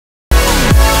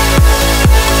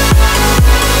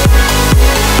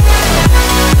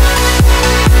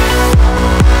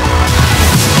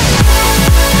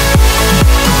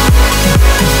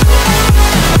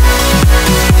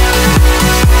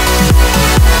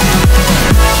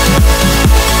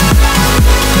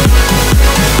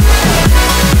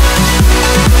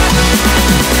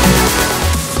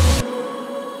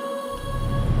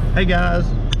Hey guys,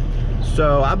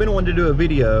 so I've been wanting to do a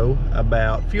video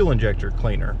about fuel injector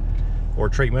cleaner or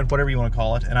treatment, whatever you want to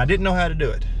call it, and I didn't know how to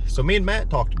do it. So me and Matt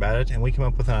talked about it and we came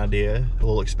up with an idea, a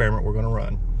little experiment we're going to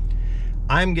run.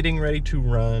 I'm getting ready to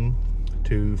run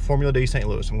to Formula D St.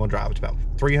 Louis. I'm going to drive. It's about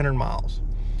 300 miles.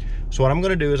 So what I'm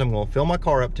going to do is I'm going to fill my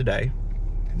car up today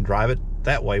and drive it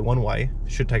that way, one way.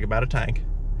 Should take about a tank.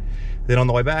 Then on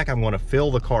the way back, I'm going to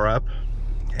fill the car up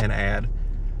and add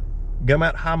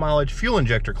Gumout high mileage fuel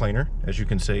injector cleaner, as you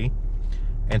can see,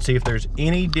 and see if there's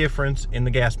any difference in the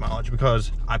gas mileage,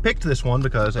 because I picked this one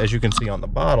because, as you can see on the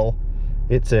bottle,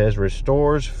 it says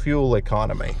restores fuel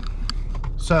economy.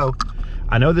 So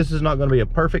I know this is not going to be a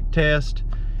perfect test.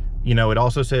 You know, it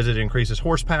also says it increases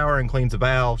horsepower and cleans the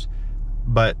valves,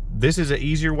 but this is an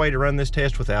easier way to run this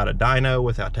test without a dyno,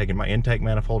 without taking my intake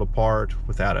manifold apart,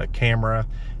 without a camera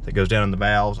that goes down in the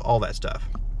valves, all that stuff.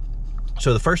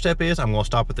 So the first step is I'm going to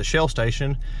stop at the Shell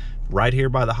station right here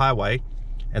by the highway,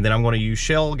 and then I'm going to use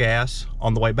Shell gas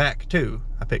on the way back too.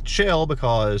 I picked Shell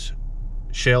because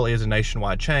Shell is a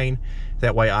nationwide chain.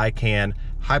 That way I can,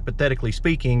 hypothetically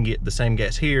speaking, get the same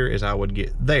gas here as I would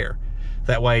get there.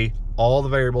 That way all the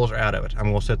variables are out of it. I'm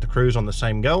going to set the cruise on the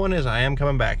same going as I am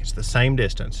coming back. It's the same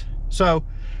distance. So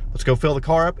let's go fill the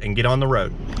car up and get on the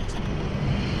road.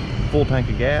 Full tank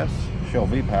of gas, Shell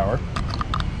V-Power.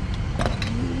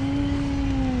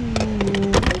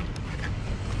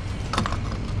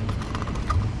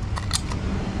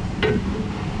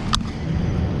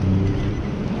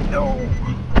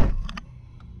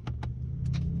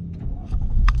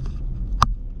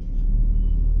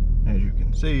 As you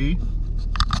can see,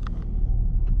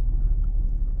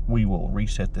 we will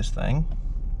reset this thing.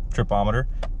 Tripometer,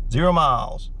 0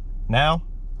 miles. Now,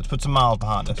 let's put some miles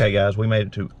behind us. Okay guys, we made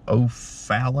it to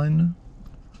O'Fallon,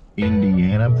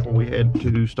 Indiana before we had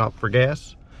to stop for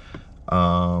gas.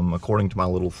 According to my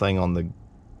little thing on the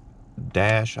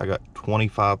dash, I got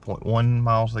 25.1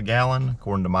 miles a gallon.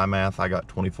 According to my math, I got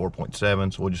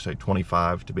 24.7, so we'll just say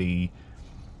 25 to be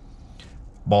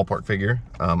ballpark figure.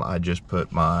 I just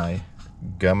put my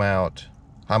Gumout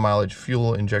high mileage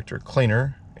fuel injector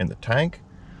cleaner in the tank.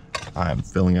 I'm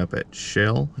filling up at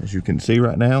Shell, as you can see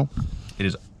right now. It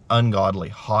is ungodly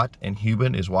hot and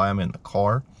humid is why I'm in the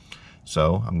car.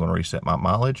 So I'm going to reset my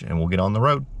mileage and we'll get on the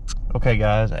road. Okay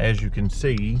guys, as you can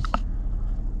see,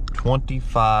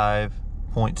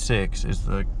 25.6 is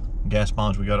the gas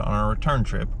mileage we got on our return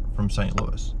trip from St.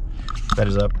 Louis. That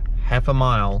is up half a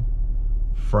mile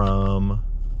from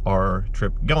our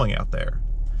trip going out there.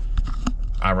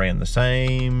 I ran the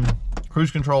same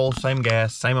cruise control, same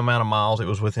gas, same amount of miles. It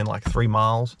was within like 3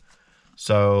 miles.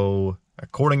 So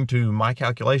according to my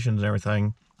calculations and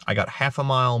everything, I got half a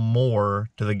mile more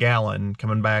to the gallon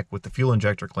coming back with the fuel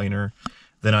injector cleaner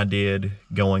than I did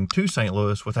going to St.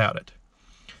 Louis without it.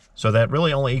 So that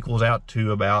really only equals out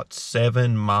to about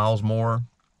 7 miles more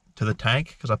to the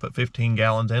tank because I put 15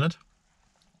 gallons in it.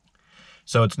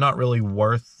 So it's not really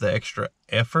worth the extra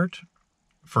effort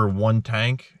for one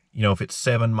tank. You know, if it's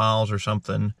 7 miles or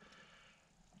something,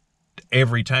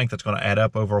 every tank, that's going to add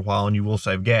up over a while and you will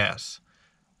save gas.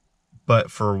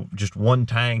 But for just one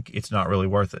tank, it's not really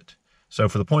worth it. So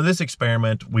for the point of this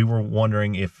experiment, we were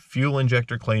wondering if fuel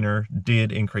injector cleaner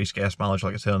did increase gas mileage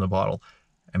like it said on the bottle.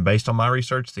 And based on my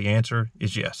research, the answer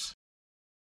is yes.